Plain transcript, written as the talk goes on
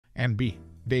Ann B.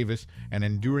 Davis, an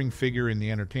enduring figure in the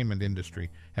entertainment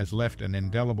industry, has left an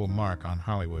indelible mark on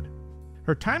Hollywood.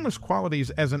 Her timeless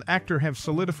qualities as an actor have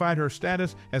solidified her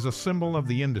status as a symbol of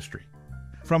the industry.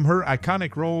 From her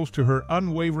iconic roles to her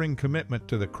unwavering commitment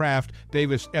to the craft,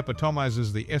 Davis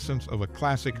epitomizes the essence of a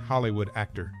classic Hollywood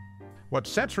actor. What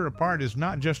sets her apart is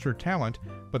not just her talent,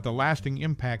 but the lasting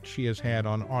impact she has had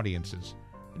on audiences.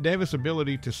 Davis'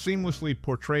 ability to seamlessly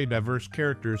portray diverse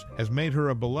characters has made her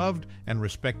a beloved and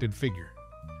respected figure.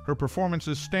 Her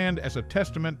performances stand as a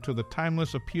testament to the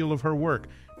timeless appeal of her work,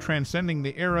 transcending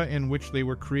the era in which they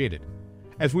were created.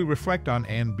 As we reflect on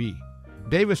Ann B.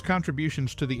 Davis'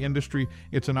 contributions to the industry,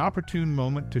 it's an opportune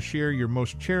moment to share your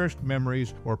most cherished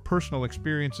memories or personal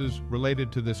experiences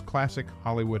related to this classic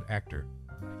Hollywood actor.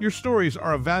 Your stories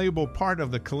are a valuable part of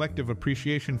the collective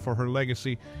appreciation for her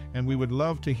legacy, and we would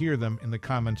love to hear them in the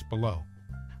comments below.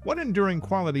 What enduring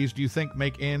qualities do you think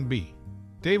make Ann B.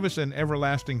 Davis an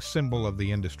everlasting symbol of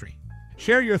the industry?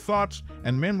 Share your thoughts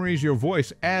and memories. Your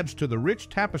voice adds to the rich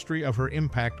tapestry of her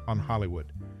impact on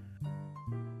Hollywood.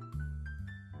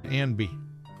 Ann B.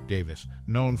 Davis,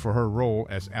 known for her role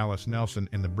as Alice Nelson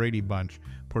in the Brady Bunch,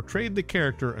 portrayed the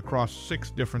character across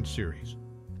 6 different series.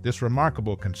 This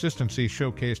remarkable consistency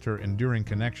showcased her enduring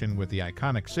connection with the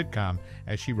iconic sitcom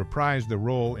as she reprised the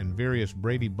role in various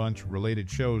Brady Bunch-related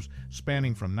shows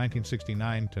spanning from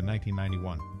 1969 to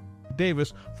 1991.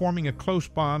 Davis, forming a close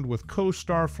bond with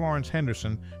co-star Florence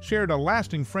Henderson, shared a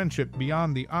lasting friendship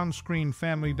beyond the on-screen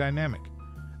family dynamic.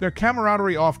 Their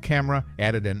camaraderie off-camera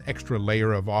added an extra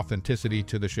layer of authenticity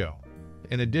to the show.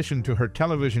 In addition to her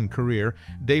television career,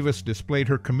 Davis displayed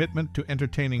her commitment to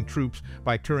entertaining troops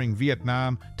by touring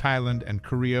Vietnam, Thailand, and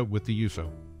Korea with the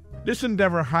USO. This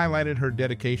endeavor highlighted her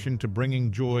dedication to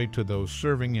bringing joy to those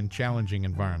serving in challenging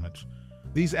environments.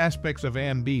 These aspects of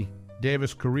Ann B.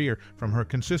 Davis' career, from her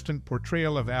consistent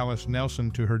portrayal of Alice Nelson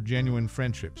to her genuine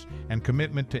friendships and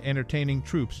commitment to entertaining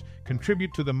troops,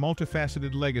 contribute to the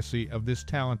multifaceted legacy of this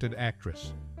talented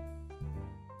actress.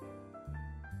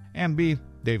 Ann B.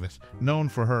 Davis, known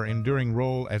for her enduring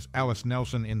role as Alice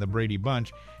Nelson in the Brady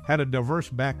Bunch, had a diverse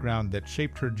background that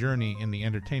shaped her journey in the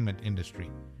entertainment industry.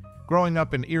 Growing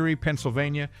up in Erie,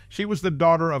 Pennsylvania, she was the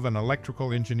daughter of an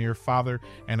electrical engineer father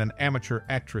and an amateur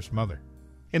actress mother.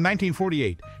 In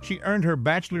 1948, she earned her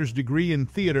bachelor's degree in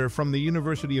theater from the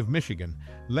University of Michigan,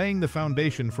 laying the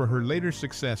foundation for her later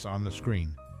success on the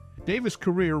screen. Davis'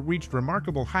 career reached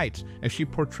remarkable heights as she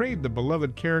portrayed the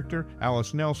beloved character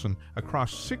Alice Nelson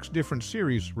across 6 different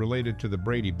series related to the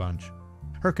Brady Bunch.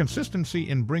 Her consistency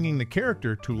in bringing the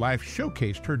character to life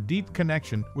showcased her deep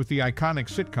connection with the iconic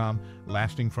sitcom,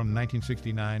 lasting from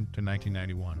 1969 to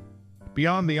 1991.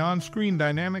 Beyond the on-screen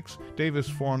dynamics, Davis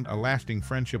formed a lasting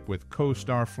friendship with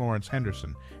co-star Florence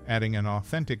Henderson, adding an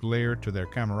authentic layer to their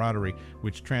camaraderie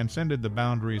which transcended the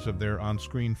boundaries of their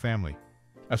on-screen family.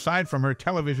 Aside from her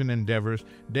television endeavors,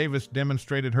 Davis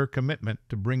demonstrated her commitment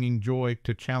to bringing joy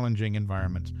to challenging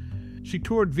environments. She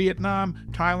toured Vietnam,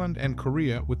 Thailand, and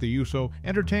Korea with the USO,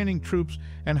 entertaining troops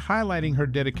and highlighting her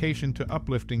dedication to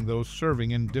uplifting those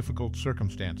serving in difficult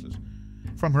circumstances.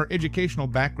 From her educational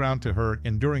background to her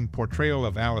enduring portrayal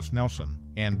of Alice Nelson,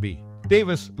 Ann B.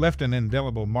 Davis left an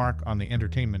indelible mark on the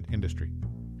entertainment industry.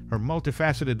 Her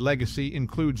multifaceted legacy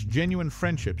includes genuine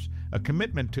friendships, a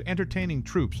commitment to entertaining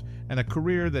troops, and a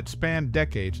career that spanned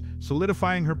decades,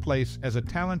 solidifying her place as a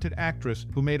talented actress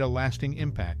who made a lasting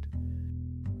impact.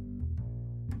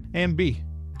 Ann B.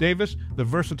 Davis, the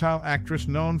versatile actress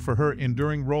known for her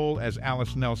enduring role as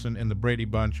Alice Nelson in the Brady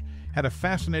Bunch, had a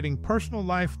fascinating personal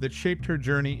life that shaped her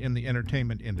journey in the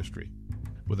entertainment industry.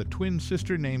 With a twin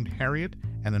sister named Harriet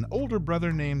and an older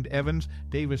brother named Evans,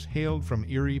 Davis hailed from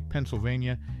Erie,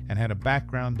 Pennsylvania, and had a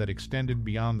background that extended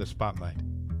beyond the spotlight.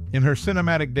 In her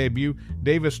cinematic debut,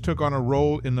 Davis took on a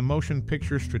role in the motion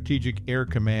picture Strategic Air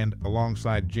Command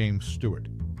alongside James Stewart.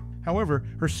 However,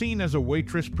 her scene as a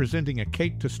waitress presenting a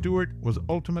cake to Stewart was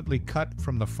ultimately cut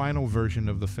from the final version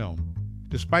of the film.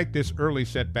 Despite this early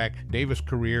setback, Davis'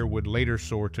 career would later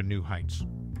soar to new heights.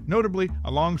 Notably,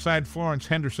 alongside Florence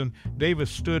Henderson, Davis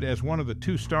stood as one of the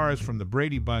 2 stars from the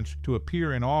Brady Bunch to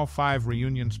appear in all 5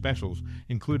 reunion specials,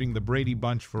 including the Brady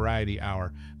Bunch Variety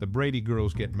Hour, The Brady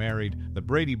Girls Get Married, The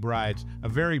Brady Brides, A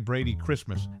Very Brady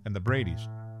Christmas, and The Bradys.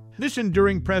 This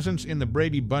enduring presence in the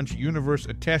Brady Bunch universe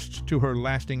attests to her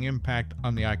lasting impact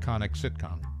on the iconic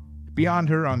sitcom. Beyond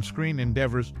her on-screen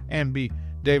endeavors, Ann B.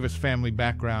 Davis' family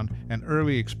background and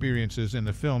early experiences in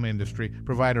the film industry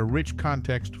provide a rich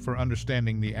context for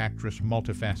understanding the actress'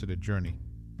 multifaceted journey.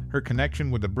 Her connection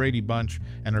with the Brady Bunch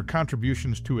and her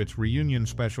contributions to its reunion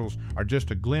specials are just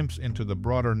a glimpse into the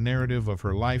broader narrative of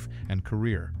her life and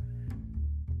career.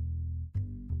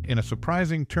 In a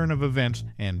surprising turn of events,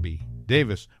 Ann B.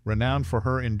 Davis, renowned for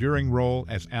her enduring role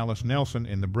as Alice Nelson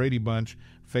in the Brady Bunch,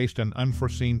 faced an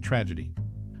unforeseen tragedy.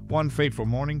 One fateful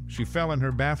morning, she fell in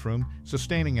her bathroom,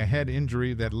 sustaining a head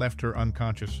injury that left her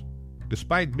unconscious.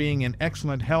 Despite being in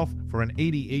excellent health for an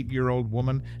 88-year-old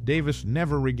woman, Davis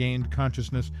never regained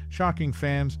consciousness, shocking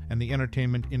fans and the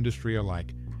entertainment industry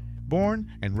alike.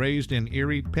 Born and raised in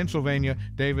Erie, Pennsylvania,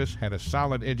 Davis had a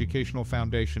solid educational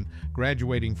foundation,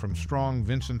 graduating from Strong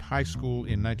Vincent High School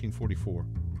in 1944.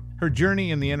 Her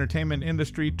journey in the entertainment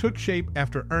industry took shape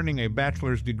after earning a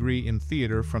bachelor's degree in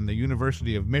theater from the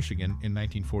University of Michigan in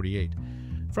 1948.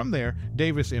 From there,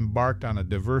 Davis embarked on a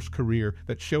diverse career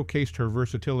that showcased her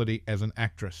versatility as an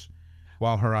actress.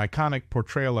 While her iconic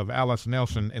portrayal of Alice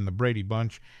Nelson in the Brady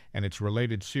Bunch and its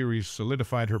related series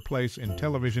solidified her place in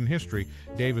television history,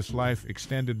 Davis' life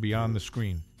extended beyond the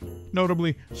screen.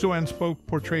 Notably, Sue Ann Spoke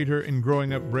portrayed her in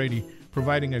Growing Up Brady,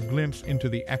 providing a glimpse into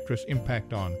the actress'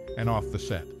 impact on and off the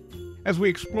set. As we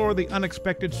explore the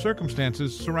unexpected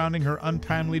circumstances surrounding her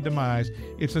untimely demise,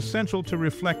 it's essential to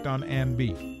reflect on Ann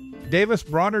B. Davis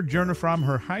brought her journey from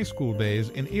her high school days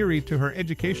in Erie to her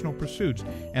educational pursuits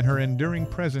and her enduring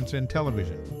presence in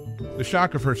television. The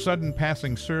shock of her sudden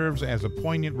passing serves as a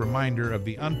poignant reminder of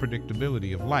the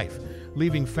unpredictability of life,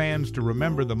 leaving fans to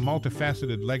remember the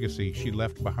multifaceted legacy she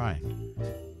left behind.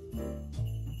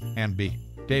 Ann B.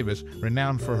 Davis,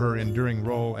 renowned for her enduring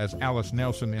role as Alice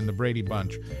Nelson in the Brady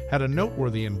Bunch, had a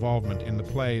noteworthy involvement in the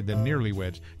play The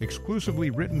Nearlyweds, exclusively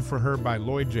written for her by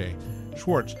Lloyd J.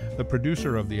 Schwartz, the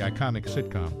producer of the iconic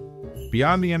sitcom.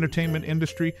 Beyond the entertainment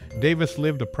industry, Davis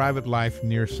lived a private life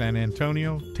near San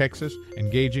Antonio, Texas,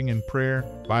 engaging in prayer,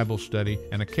 Bible study,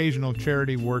 and occasional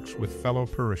charity works with fellow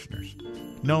parishioners.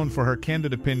 Known for her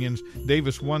candid opinions,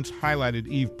 Davis once highlighted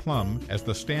Eve Plum as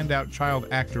the standout child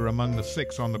actor among the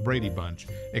 6 on the Brady Bunch,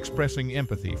 expressing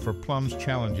empathy for Plum's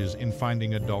challenges in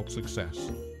finding adult success.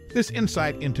 This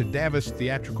insight into Davis'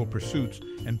 theatrical pursuits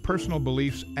and personal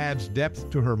beliefs adds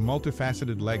depth to her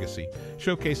multifaceted legacy,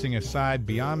 showcasing a side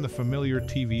beyond the familiar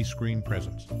TV screen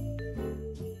presence.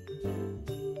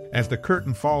 As the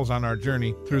curtain falls on our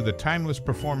journey through the timeless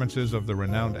performances of the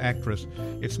renowned actress,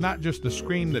 it's not just the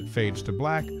screen that fades to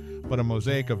black, but a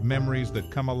mosaic of memories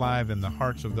that come alive in the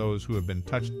hearts of those who have been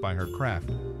touched by her craft.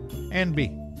 Ann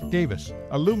B. Davis,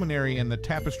 a luminary in the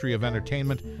tapestry of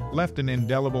entertainment, left an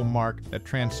indelible mark that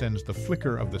transcends the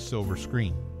flicker of the silver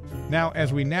screen. Now,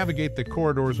 as we navigate the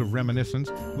corridors of reminiscence,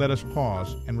 let us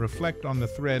pause and reflect on the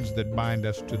threads that bind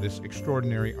us to this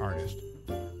extraordinary artist.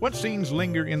 What scenes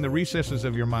linger in the recesses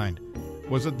of your mind?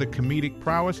 Was it the comedic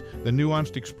prowess, the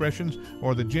nuanced expressions,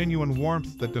 or the genuine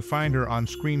warmth that defined her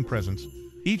on-screen presence?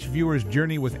 Each viewer's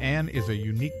journey with Ann is a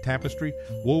unique tapestry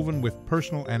woven with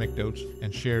personal anecdotes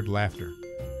and shared laughter.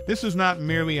 This is not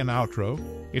merely an outro,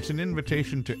 it's an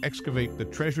invitation to excavate the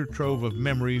treasure trove of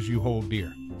memories you hold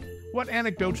dear. What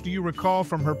anecdotes do you recall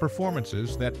from her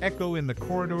performances that echo in the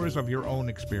corridors of your own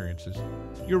experiences?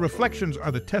 Your reflections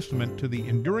are the testament to the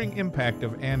enduring impact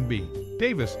of Ann B.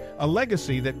 Davis, a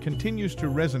legacy that continues to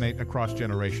resonate across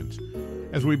generations.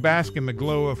 As we bask in the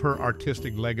glow of her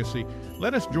artistic legacy,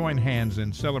 let us join hands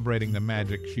in celebrating the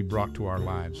magic she brought to our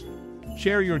lives.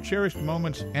 Share your cherished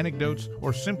moments, anecdotes,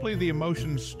 or simply the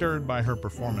emotions stirred by her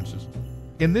performances.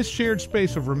 In this shared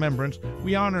space of remembrance,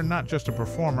 we honor not just a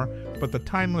performer, but the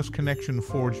timeless connection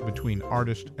forged between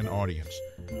artist and audience.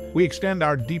 We extend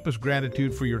our deepest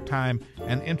gratitude for your time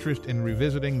and interest in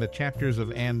revisiting the chapters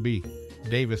of Ann B.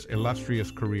 Davis'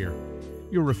 illustrious career.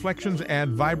 Your reflections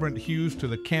add vibrant hues to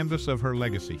the canvas of her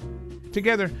legacy.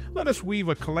 Together, let us weave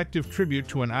a collective tribute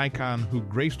to an icon who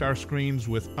graced our screens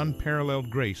with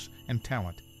unparalleled grace and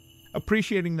talent.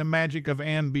 Appreciating the magic of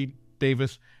Ann B.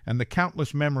 Davis and the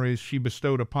countless memories she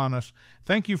bestowed upon us,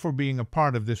 thank you for being a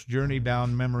part of this journey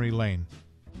down memory lane.